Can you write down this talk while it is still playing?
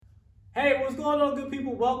Hey, what's going on, good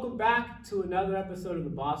people? Welcome back to another episode of the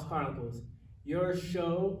Boss Chronicles, your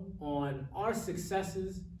show on our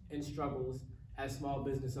successes and struggles as small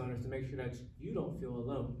business owners to make sure that you don't feel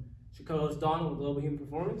alone. It's your co-host Donna with Global Human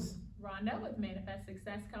Performance. Rhonda with Manifest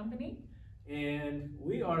Success Company. And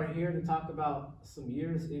we are here to talk about some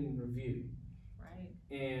years in review.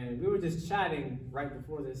 Right. And we were just chatting right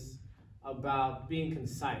before this about being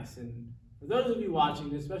concise. And for those of you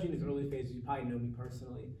watching, especially in these early phases, you probably know me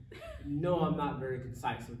personally. You know I'm not very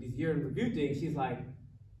concise. With these year in review things,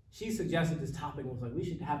 she suggested this topic and was like, we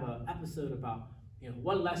should have an episode about,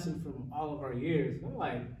 one lesson from all of our years. And I'm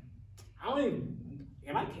like,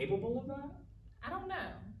 am I capable of that? I don't know.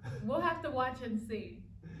 We'll have to watch and see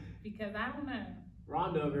because I don't know.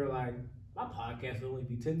 Rhonda over here like, my podcast will only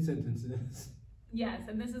be 10 sentences. Yes,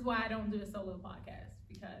 and this is why I don't do a solo podcast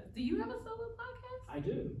because, do you have a solo podcast? I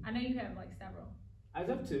do. I know you have like several. I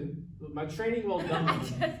have two. My training well done. I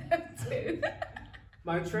just have two.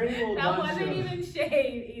 My training well that done. That wasn't show. even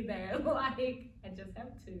shade either. Like, I just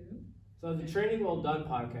have two. So the Training Well Done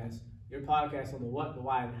podcast, your podcast on the what, the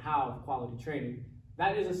why, and how of quality training,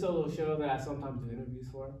 that is a solo show that I sometimes do interviews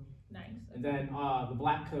for. Nice. And then the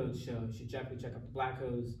Black Codes show, you should definitely check out the Black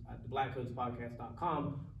Codes at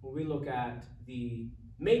theblackcodespodcast.com, where we look at the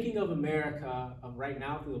making of America of right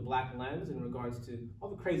now through the black lens in regards to all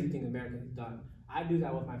the crazy things America has done. I do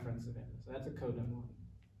that with my friend Savannah, so that's a co-done one.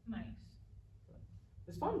 Nice.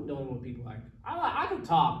 It's fun doing with people. Like I can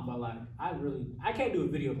talk, but like I can't do a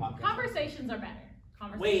video podcast. Conversations are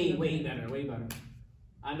better. Way better.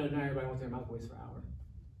 I know not everybody wants to hear my voice for an hour.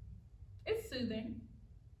 It's soothing.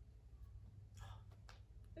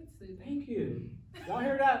 It's soothing. Thank you. Y'all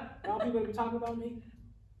hear that? Y'all people be talking about me?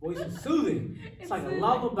 Voice is soothing. It's like soothing. A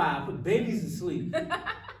lullaby. Put babies to sleep.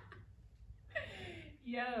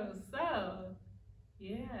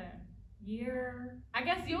 I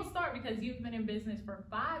guess you'll start because you've been in business for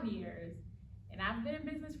 5 years and I've been in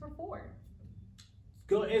business for 4.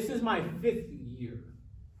 This is my 5th year.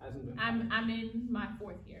 Hasn't been. I'm in my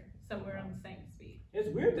 4th year, so we're on the same speed. It's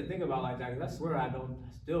weird to think about like that because I swear I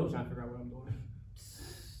still trying to figure out what I'm doing.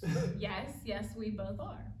 Yes, we both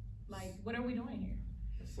are. Like, what are we doing here?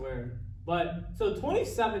 I swear. But so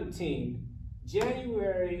 2017,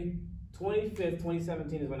 January 25th,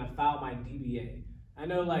 2017 is when I filed my DBA. I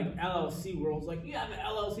know like LLC world's like, you have an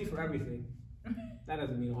LLC for everything. That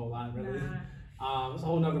doesn't mean a whole lot, really. Nah. It's a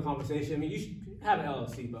whole nother conversation. I mean, you should have an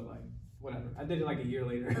LLC, but like, whatever. I did it like a year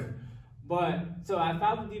later. But, so I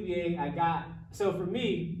filed the DBA. So for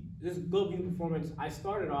me, this Global Human Performance, I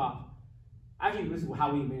started off, actually this is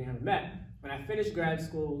how we may have met. When I finished grad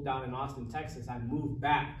school down in Austin, Texas, I moved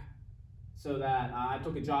back so that I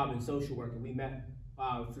took a job in social work and we met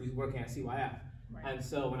through working at CYF. Right. And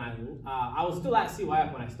so when I was still at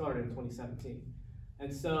CYF when I started in 2017.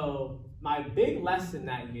 And so my big lesson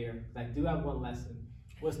that year, because I do have one lesson,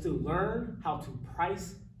 was to learn how to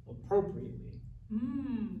price appropriately.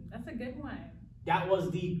 That's a good one. That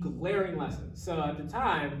was the glaring lesson. So at the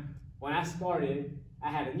time, when I started, I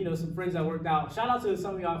had some friends that worked out. Shout out to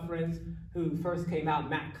some of y'all friends who first came out,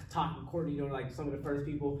 Matt, Todd, and Courtney, like some of the first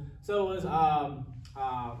people. So it was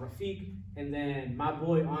Rafiq, and then my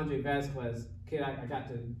boy Andre Vasquez, kid I got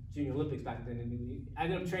to Junior Olympics back then, and I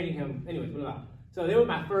ended up training him. Anyways, whatever. So they were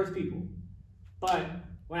my first people. But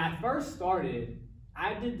when I first started,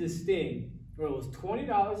 I did this thing where it was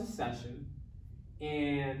 $20 a session,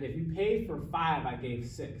 and if you paid for 5, I gave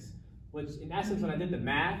 6, which in essence, when I did the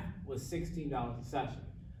math, was $16 a session.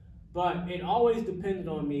 But it always depended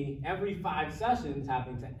on me every 5 sessions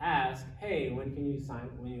having to ask, hey, when can you sign,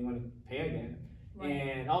 when you want to pay again? Right.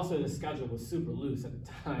 And also the schedule was super loose at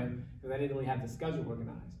the time because I didn't really have the schedule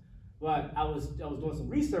organized. But I was doing some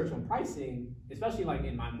research on pricing, especially like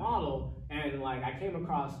in my model, and like I came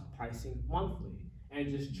across pricing monthly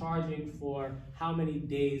and just charging for how many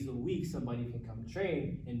days a week somebody can come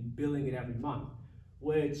train and billing it every month,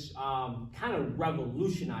 which kind of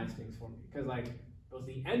revolutionized things for me because like it was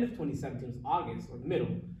the end of 2017, it was August or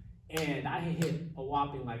middle, and I hit a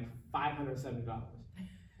whopping like $570.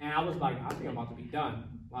 And I was like, I think I'm about to be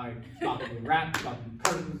done. Like, it's about to be a wrap, it's about to be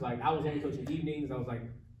curtains. Like, I was only coaching evenings. I was like,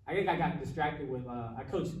 I think I got distracted with, I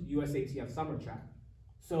coached USATF summer track.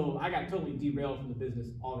 So I got totally derailed from the business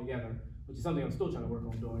altogether, which is something I'm still trying to work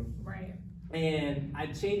on doing. Right. And I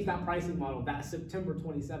changed that pricing model that September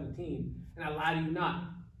 2017, and I lie to you not,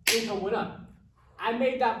 income went up. I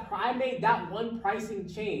made that one pricing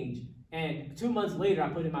change, and 2 months later, I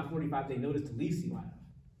put in my 45-day notice to leave CYF.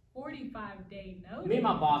 45-day notice? Me and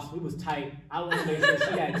my boss, we was tight. I wanted to make sure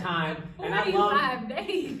she had time. 45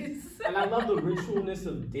 days. And I love the ritualness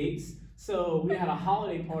of dates. So we had a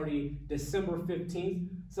holiday party December 15th.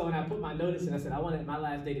 So when I put my notice in, I said I wanted my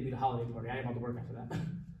last day to be the holiday party. I ain't about to work after that.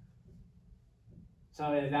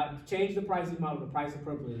 So that changed the pricing model to price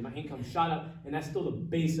appropriately. My income shot up, and that's still the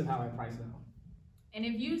base of how I price now. And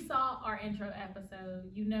if you saw our intro episode,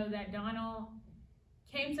 you know that Donald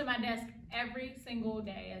came to my desk every single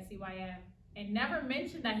day at CYF and never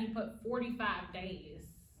mentioned that he put 45 days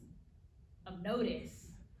of notice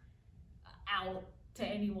out to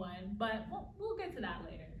anyone, but we'll get to that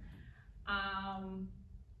later.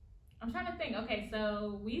 I'm trying to think. Okay,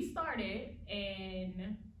 so we started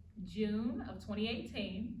in June of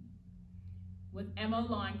 2018 with MO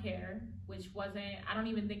Lawn Care, which wasn't, I don't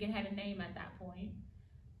even think it had a name at that point.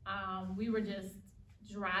 We were just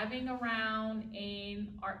driving around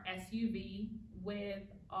in our SUV with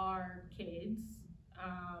our kids,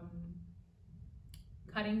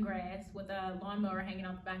 cutting grass with a lawnmower hanging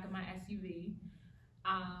out the back of my SUV.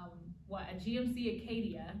 A GMC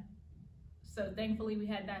Acadia. So thankfully we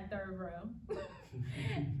had that third row.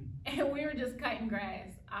 And we were just cutting grass.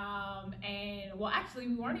 Actually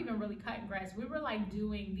we weren't even really cutting grass. We were like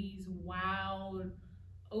doing these wild,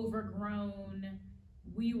 overgrown,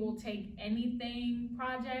 we will take anything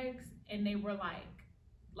projects, and they were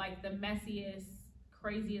like the messiest,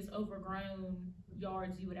 craziest overgrown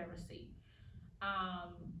yards you would ever see.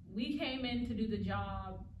 We came in to do the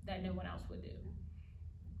job that no one else would do.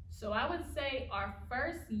 So I would say our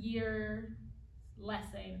first year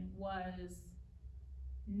lesson was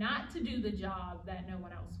not to do the job that no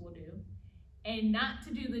one else will do, and not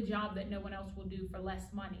to do the job that no one else will do for less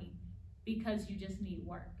money because you just need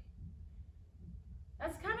work.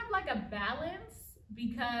 That's kind of like a balance,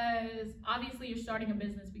 because obviously you're starting a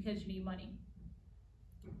business because you need money.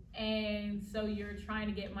 And so you're trying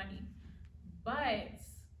to get money, but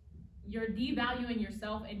you're devaluing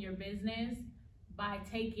yourself and your business by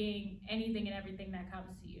taking anything and everything that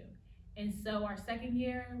comes to you. And so our second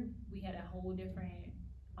year, we had a whole different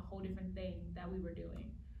thing that we were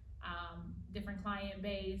doing. Different client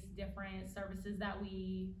base, different services that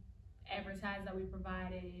we advertised, that we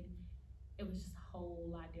provided. It was just a whole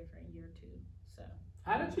lot different year two. So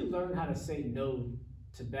how did you learn how to say no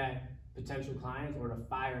to bad potential clients or to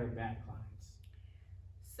fire bad clients?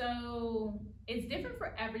 So it's different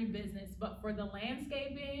for every business, but for the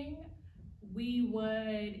landscaping, we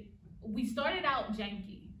started out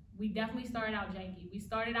janky. We definitely started out janky. We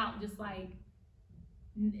started out just like,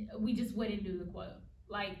 we just wouldn't do the quote.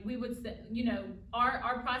 Like we would say,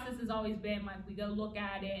 our process has always been like, we go look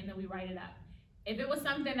at it and then we write it up. If it was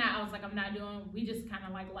something that I was like, I'm not doing, we just kind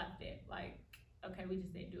of like left it. Like, okay, we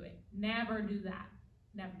just didn't do it. Never do that.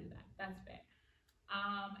 Never do that. That's bad.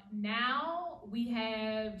 Now we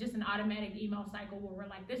have just an automatic email cycle where we're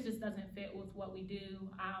like, this just doesn't fit with what we do.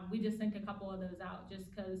 We just sent a couple of those out just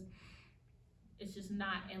because it's just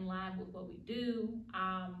not in line with what we do.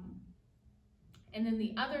 And then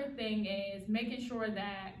the other thing is making sure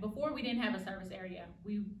that before we didn't have a service area.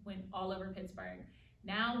 We went all over Pittsburgh.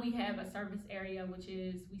 Now we have a service area, which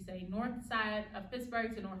is, we say north side of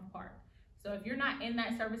Pittsburgh to North Park. So if you're not in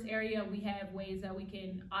that service area, we have ways that we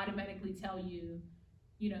can automatically tell you,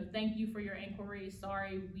 thank you for your inquiry.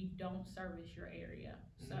 Sorry, we don't service your area.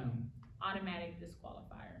 So automatic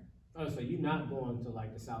disqualifier. Oh, so you're not going to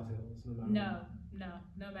like the South Hills, no matter what?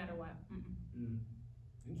 No matter what.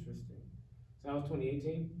 Interesting. So that was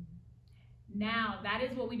 2018? Now, that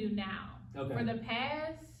is what we do now. Okay. For the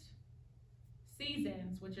past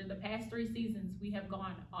seasons, which are the past 3 seasons, we have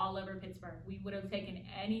gone all over Pittsburgh. We would have taken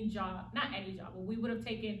any job, not any job, but we would have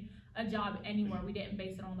taken a job anywhere. We didn't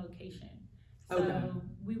base it on location. So okay.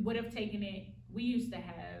 We would have taken it, we used to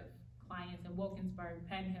have clients in Wilkinsburg,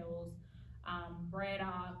 Penn Hills,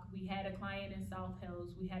 Braddock. We had a client in South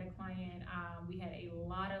Hills. We had a client, we had a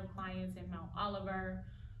lot of clients in Mount Oliver,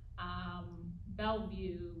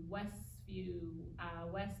 Bellevue, Westview,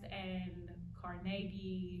 West End,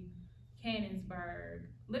 Carnegie, Cannonsburg,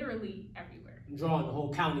 literally everywhere. Drawing the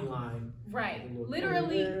whole county line. Right,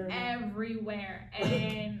 literally everywhere.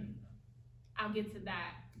 And I'll get to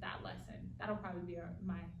that lesson. That'll probably be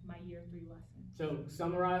my year 3 lesson. So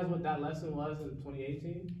summarize what that lesson was in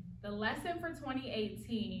 2018. The lesson for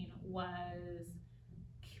 2018 was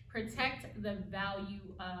protect the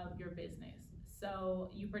value of your business. So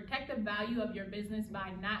you protect the value of your business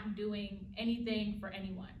by not doing anything for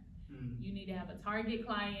anyone. You need to have a target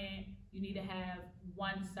client. You need to have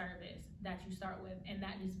one service that you start with, and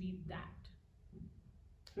that just be that.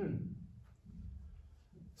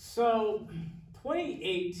 So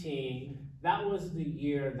 2018, that was the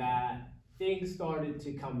year that things started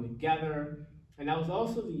to come together. And that was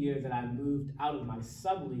also the year that I moved out of my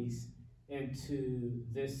sublease into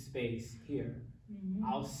this space here.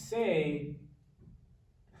 I'll say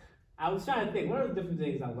I was trying to think, what are the different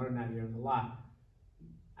things I learned that year? A lot.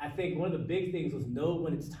 I think one of the big things was know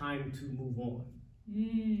when it's time to move on.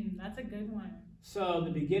 That's a good one. So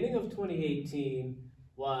the beginning of 2018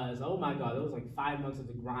 was, oh my God, it was like 5 months of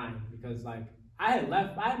the grind because like I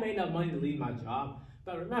had made enough money to leave my job.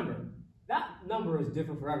 But remember, that number is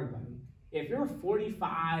different for everybody. If you're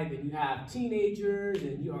 45 and you have teenagers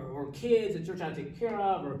and or kids that you're trying to take care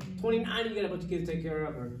of, or 29 you got a bunch of kids to take care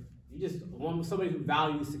of, or you just want somebody who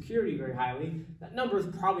values security very highly, that number is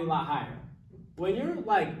probably a lot higher. When you're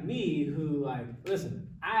like me, who like, listen,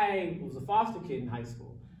 I was a foster kid in high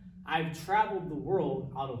school. I've traveled the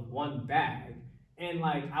world out of one bag, and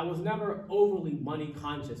like I was never overly money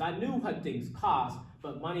conscious. I knew what things cost,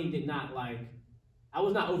 but money did not like. I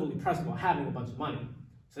was not overly pressed about having a bunch of money.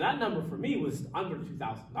 So that number for me was under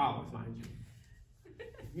 $2,000, mind you.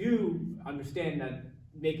 You understand that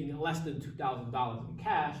making less than $2,000 in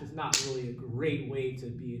cash is not really a great way to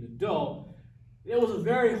be an adult. It was a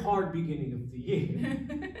very hard beginning of the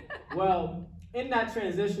year. Well, in that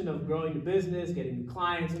transition of growing the business, getting new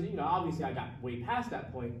clients, and obviously I got way past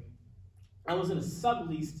that point, I was in a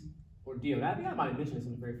subleased ordeal. I think I might have mentioned this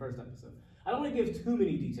in the very first episode. I don't want to give too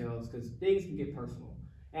many details because things can get personal.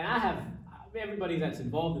 And everybody that's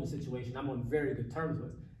involved in the situation, I'm on very good terms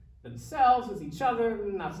with. Themselves, with each other,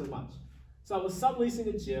 not so much. So I was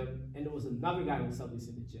subleasing a gym, and there was another guy who was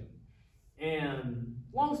subleasing the gym. And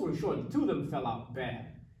long story short, the two of them fell out bad.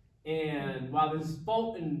 And while there's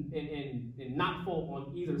fault and not fault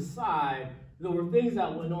on either side, there were things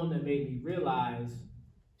that went on that made me realize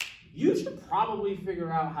you should probably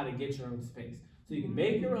figure out how to get your own space. So you can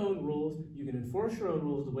make your own rules, you can enforce your own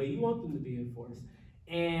rules the way you want them to be enforced.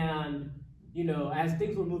 And, as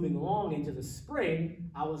things were moving along into the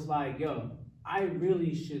spring, I was like, yo, I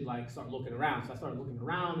really should like start looking around. So I started looking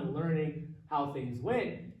around and learning how things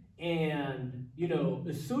went. And,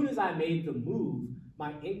 as soon as I made the move,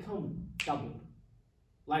 my income doubled.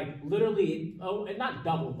 Like literally, not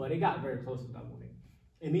doubled, but it got very close to doubling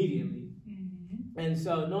immediately. Mm-hmm. And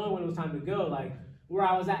so knowing when it was time to go, like where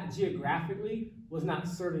I was at geographically was not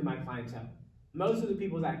serving my clientele. Most of the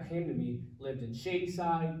people that came to me lived in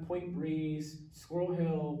Shadyside, Point Breeze, Squirrel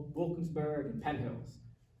Hill, Wilkinsburg, and Penn Hills.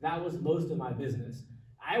 That was most of my business.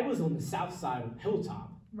 I was on the south side of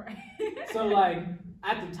Hilltop. Right. So like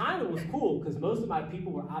at the time it was cool because most of my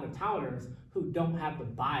people were out of towners who don't have the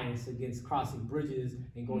bias against crossing bridges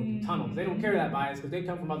and going through tunnels. They don't carry that bias because they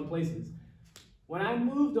come from other places. When I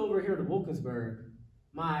moved over here to Wilkinsburg,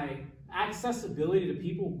 my accessibility to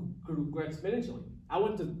people grew exponentially. I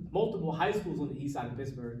went to multiple high schools on the east side of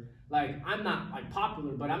Pittsburgh. Like, I'm not like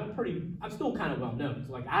popular, but I'm still kind of well known.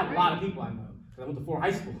 So like, I have a lot of people I know because I went to 4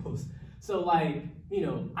 high schools. So like,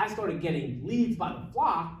 I started getting leads by the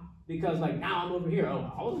flock because like now I'm over here.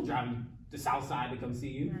 Oh, I wasn't driving the south side to come see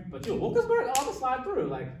you, but you're in Wilkinsburg. I'm gonna slide through.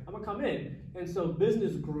 Like, I'm gonna come in. And so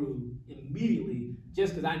business grew immediately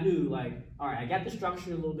just because I knew like, all right, I got the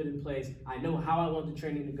structure a little bit in place. I know how I want the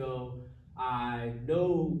training to go. I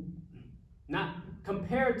know, not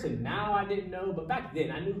compared to now, I didn't know, but back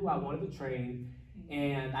then I knew who I wanted to train,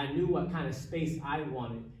 and I knew what kind of space I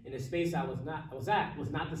wanted. And the space I was at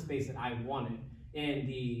was not the space that I wanted. And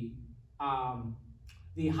the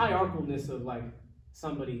hierarchicalness of like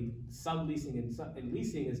somebody subleasing and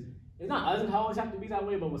leasing doesn't always have to be that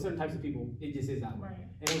way, but with certain types of people, it just is that way. Right.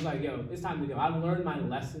 And it was like, yo, it's time to go. I've learned my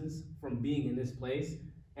lessons from being in this place,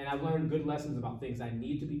 and I've learned good lessons about things I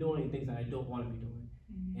need to be doing and things that I don't want to be doing.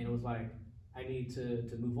 Mm-hmm. And it was like, I need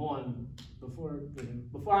to move on before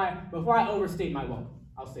I overstate my welcome.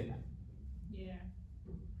 I'll say that. Yeah.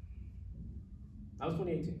 That was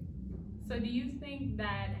 2018. So do you think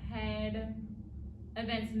that had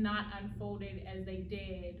events not unfolded as they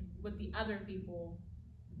did with the other people,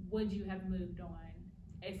 would you have moved on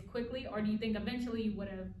as quickly, or do you think eventually you would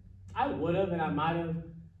have? I would have, and I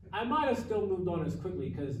might have still moved on as quickly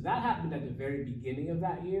because that happened at the very beginning of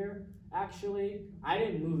that year. Actually, I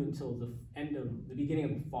didn't move until the beginning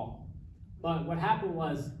of the fall. But what happened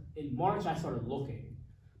was in March I started looking,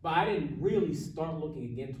 but I didn't really start looking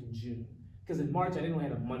again until June because in March I didn't really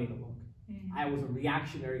have the money to look. Mm-hmm. I was a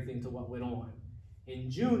reactionary thing to what went on.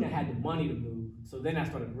 In June I had the money to move, so then I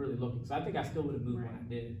started really looking. So I think I still would have moved when I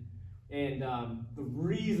did. And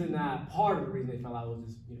part of the reason they fell out was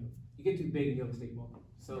just you get too big and you overstay welcome.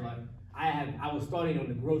 So like I was starting on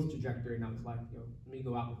the growth trajectory, and I was like, let me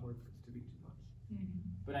go out before it's to be too much. Mm-hmm.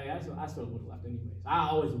 But I still would have left anyways. I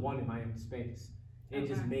always wanted my own space. It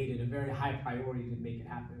just made it a very high priority to make it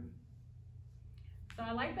happen. So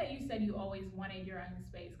I like that you said you always wanted your own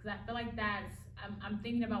space, because I feel like I'm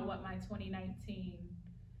thinking about what my 2019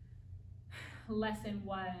 lesson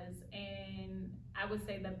was, and I would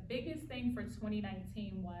say the biggest thing for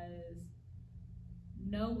 2019 was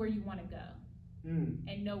know where you want to go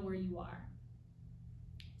and know where you are.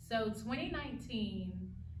 So 2019,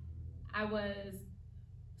 I was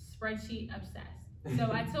spreadsheet obsessed.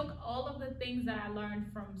 So I took all of the things that I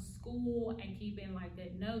learned from school and keeping like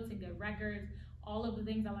good notes and good records, all of the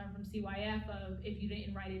things I learned from CYF of if you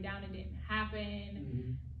didn't write it down, it didn't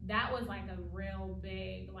happen. That was like a real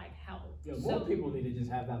big like help. Yeah, more people need to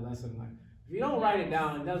just have that lesson. Like, if you don't write it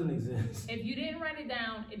down, it doesn't exist. If you didn't write it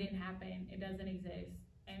down, it didn't happen. It doesn't exist.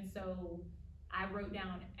 And so I wrote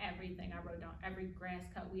down everything. I wrote down every grass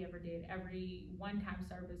cut we ever did, every one-time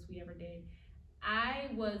service we ever did. I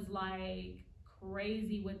was like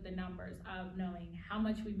crazy with the numbers of knowing how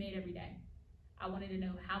much we made every day. I wanted to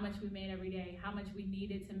know how much we made every day, how much we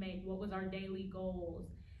needed to make, what was our daily goals.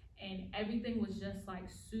 And everything was just like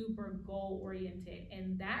super goal oriented.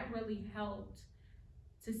 And that really helped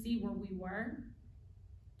to see where we were,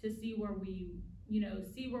 to see where we,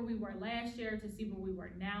 see where we were last year, to see where we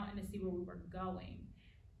were now, and to see where we were going.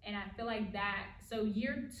 And I feel like that, so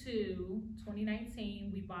year 2,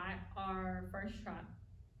 2019, we bought our first truck.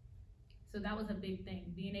 So that was a big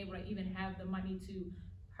thing, being able to even have the money to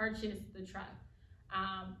purchase the truck.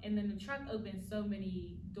 And then the truck opened so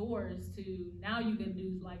many doors to now you can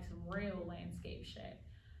do like some real landscape shit.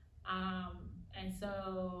 And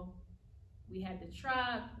so we had the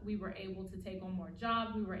truck, we were able to take on more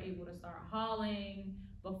jobs, we were able to start hauling.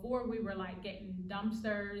 Before we were like getting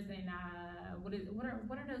dumpsters and what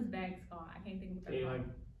are those bags called? I can't think of what they're called. Like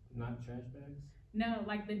not trash bags? No,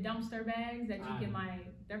 like the dumpster bags that you can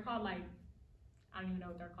they're called like, I don't even know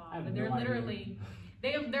what they're called, but they're literally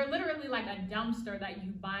they're literally like a dumpster that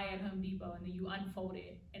you buy at Home Depot and then you unfold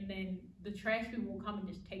it and then the trash people will come and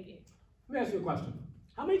just take it. Let me ask you a question.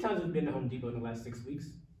 How many times have you been to Home Depot in the last 6 weeks?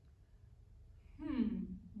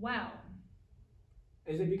 Wow.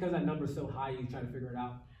 Is it because that number's so high you try to figure it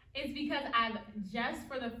out? It's because I've just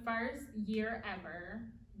for the first year ever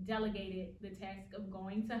delegated the task of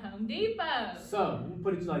going to Home Depot. So, we'll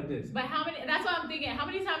put it like this. But that's what I'm thinking, how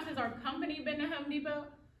many times has our company been to Home Depot?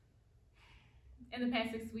 In the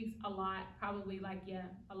past 6 weeks, a lot. Probably like,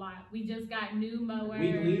 a lot. We just got new mowers.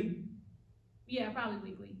 Weekly? Yeah,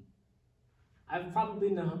 probably weekly. I've probably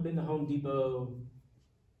been to Home Depot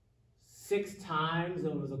 6 times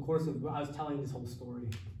over the course of, I was telling this whole story.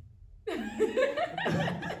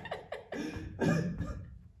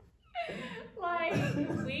 Like,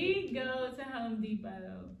 we go to Home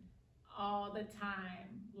Depot all the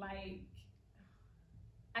time. Like,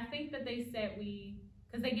 I think that they said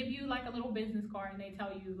because they give you like a little business card and they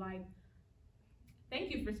tell you like,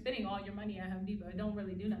 thank you for spending all your money at Home Depot. It don't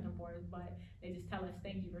really do nothing for us, but they just tell us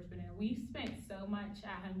thank you for spending it. We spent so much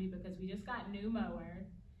at Home Depot because we just got new mowers.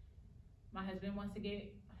 My husband wants to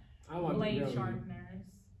get blade sharpeners.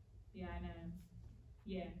 Yeah, I know.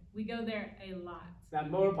 Yeah, we go there a lot. That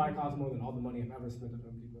mower probably costs more than all the money I've ever spent at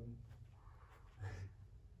Home Depot.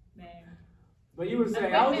 Man. But you were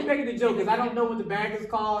saying, I was just making a joke because I don't know what the bag is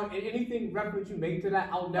called, and anything reference you make to that,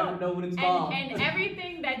 I'll never know what it's called. And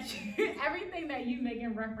everything that you make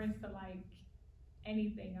in reference to like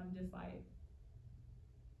anything, I'm just like,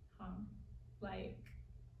 like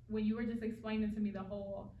when you were just explaining to me the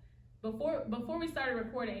whole before we started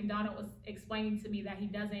recording, Donald was explaining to me that he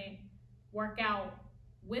doesn't work out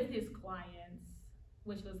with his clients,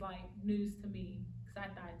 which was like news to me because I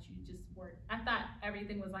thought you just worked. I thought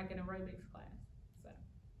everything was like an aerobics class.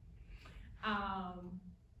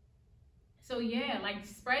 So yeah, like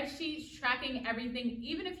spreadsheets, tracking everything,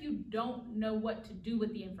 even if you don't know what to do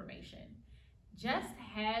with the information, just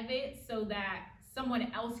have it so that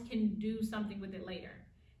someone else can do something with it later.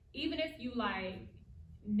 Even if you like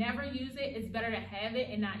never use it, it's better to have it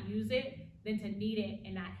and not use it than to need it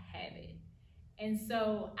and not have it. And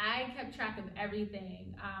so I kept track of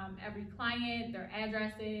everything, every client, their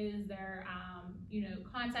addresses, their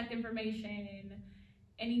contact information,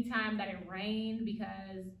 anytime that it rained,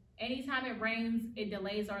 because anytime it rains, it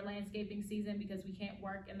delays our landscaping season because we can't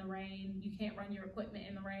work in the rain. You can't run your equipment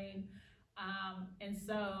in the rain. And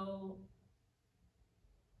so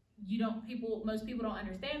most people don't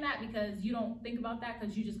understand that because you don't think about that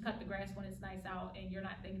because you just cut the grass when it's nice out and you're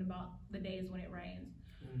not thinking about the days when it rains.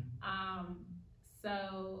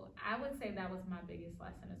 So I would say that was my biggest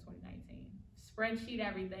lesson of 2019. Spreadsheet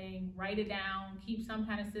everything, write it down, keep some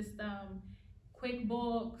kind of system,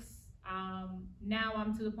 QuickBooks. Now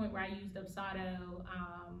I'm to the point where I use Dubsado,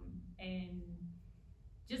 and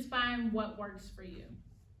just find what works for you.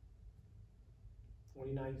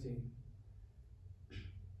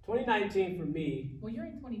 2019 for me. Well, you're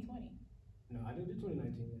in 2020. No, I didn't do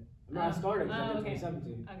 2019 yet. I started in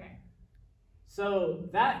 2017. Okay. So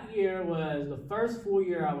that year was the first full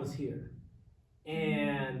year I was here.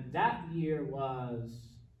 And that year was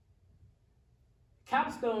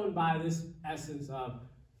capstone by this essence of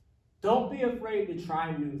don't be afraid to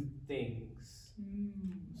try new things.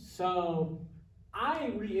 So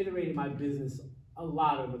I reiterated my business a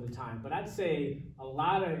lot over the time, but I'd say a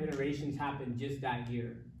lot of iterations happened just that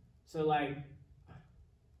year. So like,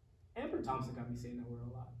 Amber Thompson got me saying that word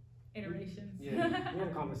a lot. Iterations. Yeah, we had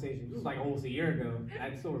a conversation. This was like almost a year ago.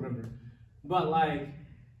 I still remember. But like,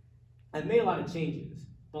 I made a lot of changes.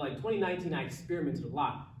 But like 2019, I experimented a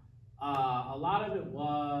lot. A lot of it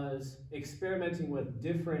was experimenting with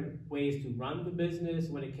different ways to run the business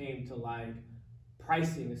when it came to like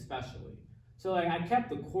pricing, especially. So like, I kept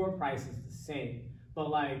the core prices the same, but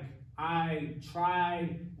like I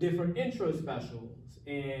tried different intro specials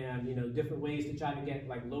and different ways to try to get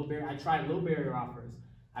like low barrier. I tried low barrier offers.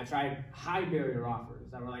 I tried high barrier offers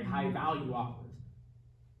that were like high value offers.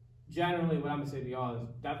 Generally, what I'm gonna say to y'all is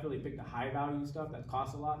definitely pick the high value stuff that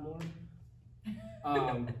costs a lot more.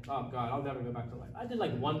 Oh God, I'll never go back to life. I did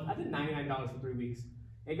 $99 for 3 weeks.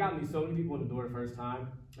 It got me so many people in the door the first time,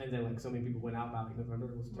 and then like so many people went out by like November.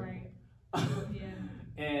 It was terrible. Right. Yeah.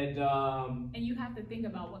 And you have to think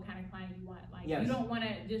about what kind of client you want. Like yes. You don't want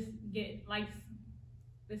to just get like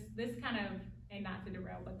this kind of, and not to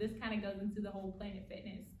derail, but this kind of goes into the whole Planet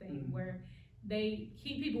Fitness thing where they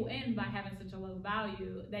keep people in by having such a low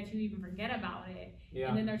value that you even forget about it,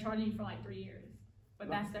 and then they're charging you for like 3 years. But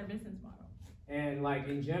that's their business model. And like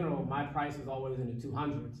in general, my price is always in the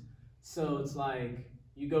 200s. So it's like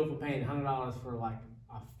you go from paying $100 for like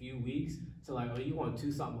a few weeks to like, oh, you want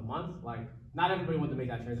 $2 something a month? Like, not everybody wanted to make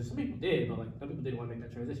that transition. Some people did, but like some people didn't want to make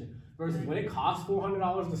that transition. Versus when it costs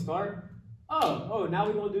 $400 to start, oh, now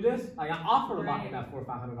we're gonna do this? Like I offered a lot in that $400 or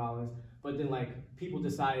 $500, but then like people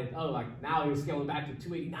decided, oh, like now you're scaling back to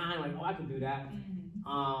 $289, like, oh, I can do that.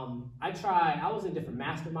 I was in different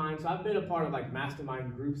masterminds, so I've been a part of like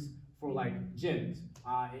mastermind groups for like gyms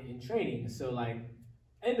in training. So like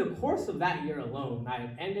in the course of that year alone, I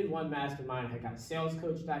had ended one mastermind, I got a sales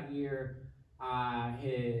coach that year, I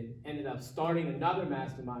had ended up starting another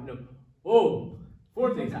mastermind. Four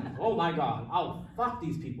things happened. Oh my God, oh fuck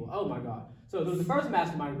these people, oh my God. So there was the first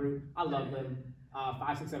mastermind group, I love them,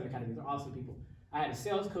 5, 6, 7 academies, they're awesome people. I had a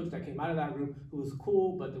sales coach that came out of that group who was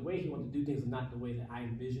cool, but the way he wanted to do things was not the way that I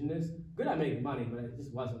envisioned this. Good at making money, but it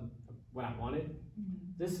just wasn't what I wanted.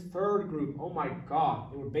 This third group, oh my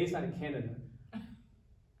God, they were based out of Canada.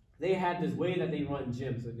 They had this way that they run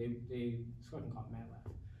gyms. So it's fucking called Mad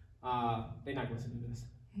Lab. They're not going to listen to this.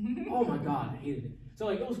 Oh my God, I hated it. So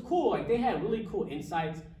like it was cool. Like they had really cool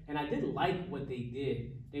insights, and I did like what they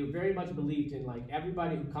did. They very much believed in like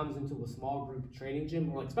everybody who comes into a small group training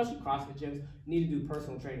gym, or like especially CrossFit gyms, need to do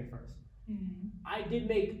personal training first. I did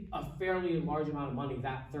make a fairly large amount of money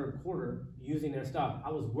that third quarter using their stuff.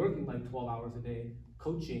 I was working like 12 hours a day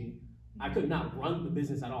coaching. I could not run the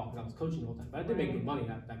business at all because I was coaching the whole time, but I did make good money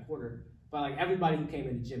that quarter. But like everybody who came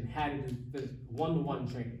in the gym had to do this one-to-one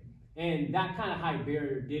training. And that kind of high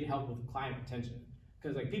barrier did help with client retention.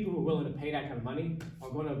 Because like people who are willing to pay that kind of money are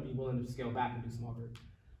going to be willing to scale back and do small groups.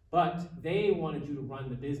 But they wanted you to run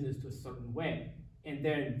the business to a certain way. And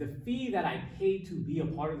then the fee that I paid to be a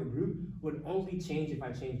part of the group would only change if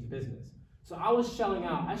I changed the business. So I shelled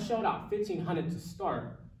out $1,500 to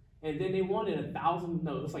start, and then they wanted $1,000.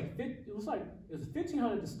 It was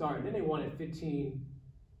 $1,500 to start, and then they wanted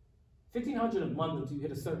 $1,500 a month until you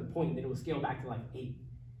hit a certain point, and then it would scale back to like $8,000.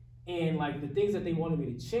 And like the things that they wanted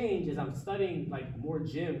me to change is I'm studying like more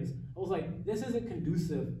gyms. I was like, this isn't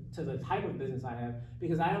conducive to the type of business I have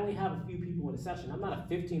because I only have a few people in a session. I'm not a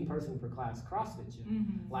 15 person per class CrossFit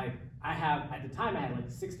gym. Like at the time I had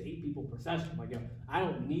like 6 to 8 people per session. Like, I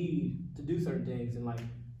don't need to do certain things. And like,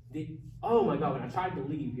 oh my God, when I tried to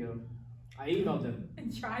leave, I emailed them.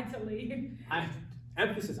 And tried to leave.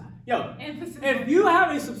 Emphasis. If you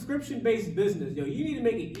have a subscription-based business, you need to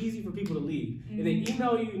make it easy for people to leave. If they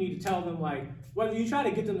email you, you need to tell them like whether you try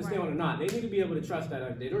to get them to stay on or not. They need to be able to trust that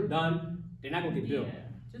if they're done, they're not gonna get billed.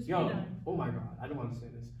 Just be done. Oh my God, I don't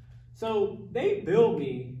understand this. So they billed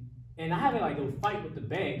me, and I had to like go fight with the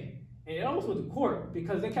bank, and it almost went to court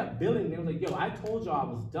because they kept billing me. They was like, I told y'all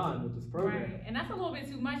I was done with this program. Right, and that's a little bit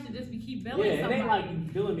too much to just keep billing somebody. Yeah, and they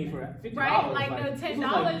like billing me for $50. Right, like no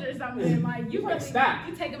 $10 or something. Like you really,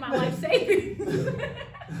 you taking my life savings.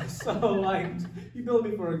 So like you billing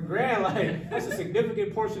me for $1,000, like that's a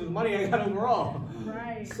significant portion of the money I got overall.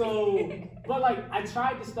 Right. So, but like I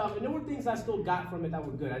tried the stuff, and there were things I still got from it that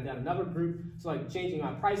were good. I did another group, so like changing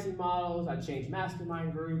my pricing models. I changed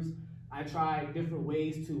mastermind groups. I tried different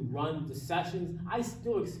ways to run the sessions. I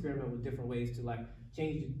still experiment with different ways to like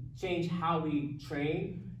change how we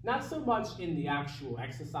train. Not so much in the actual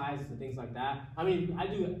exercises and things like that. I mean, I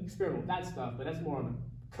do experiment with that stuff, but that's more on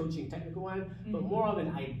a coaching technical end, but more of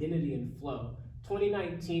an identity and flow.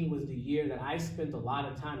 2019 was the year that I spent a lot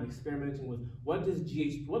of time experimenting with what do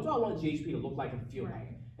I want GHP to look like and feel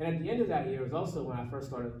like. And at the end of that year was also when I first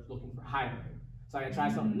started looking for hiring. So I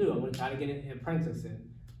tried something new. I'm going to try to get an apprentice in.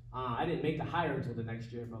 I didn't make the hire until the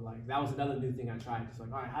next year, but like that was another new thing I tried. Just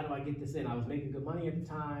like, all right, how do I get this in? I was making good money at the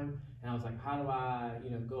time, and I was like, how do I,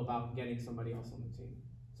 go about getting somebody else on the team?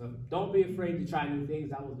 So don't be afraid to try new things.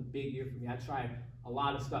 That was a big year for me. I tried a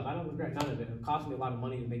lot of stuff. I don't regret none of it. It cost me a lot of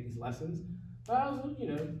money to make these lessons, but I was,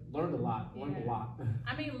 learned a lot. Learned a lot.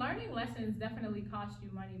 I mean, learning lessons definitely cost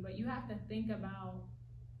you money, but you have to think about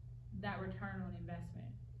that return on investment,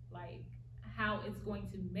 like how it's going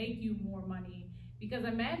to make you more money. Because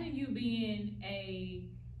imagine you being a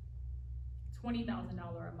 $20,000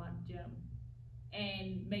 a month gym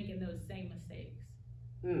and making those same mistakes.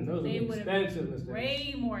 Those they would expensive have been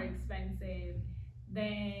way more expensive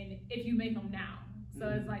than if you make them now. So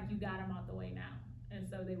it's like you got them out the way now. And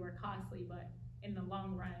so they were costly, but in the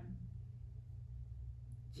long run,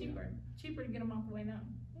 cheaper to get them out the way now.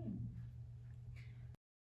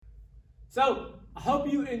 So I hope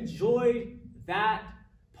you enjoyed that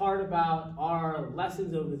part about our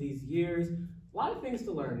lessons over these years. A lot of things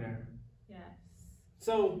to learn there. Yes.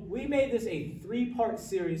 So we made this a 3-part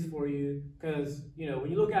series for you because, when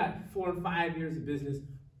you look at 4 and 5 years of business,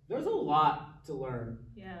 there's a lot to learn.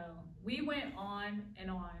 Yeah, we went on and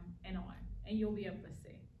on and on, and you'll be able to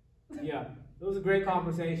see. Yeah, it was a great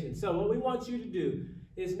conversation. So what we want you to do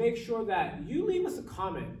is make sure that you leave us a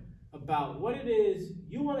comment about what it is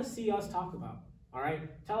you want to see us talk about. All right,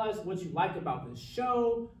 tell us what you like about this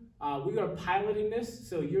show. We are piloting this,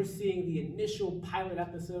 so you're seeing the initial pilot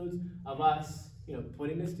episodes of us,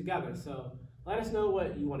 putting this together. So let us know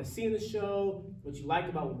what you want to see in the show, what you like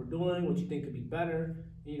about what we're doing, what you think could be better,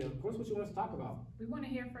 of course, what you want us to talk about. We want to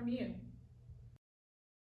hear from you.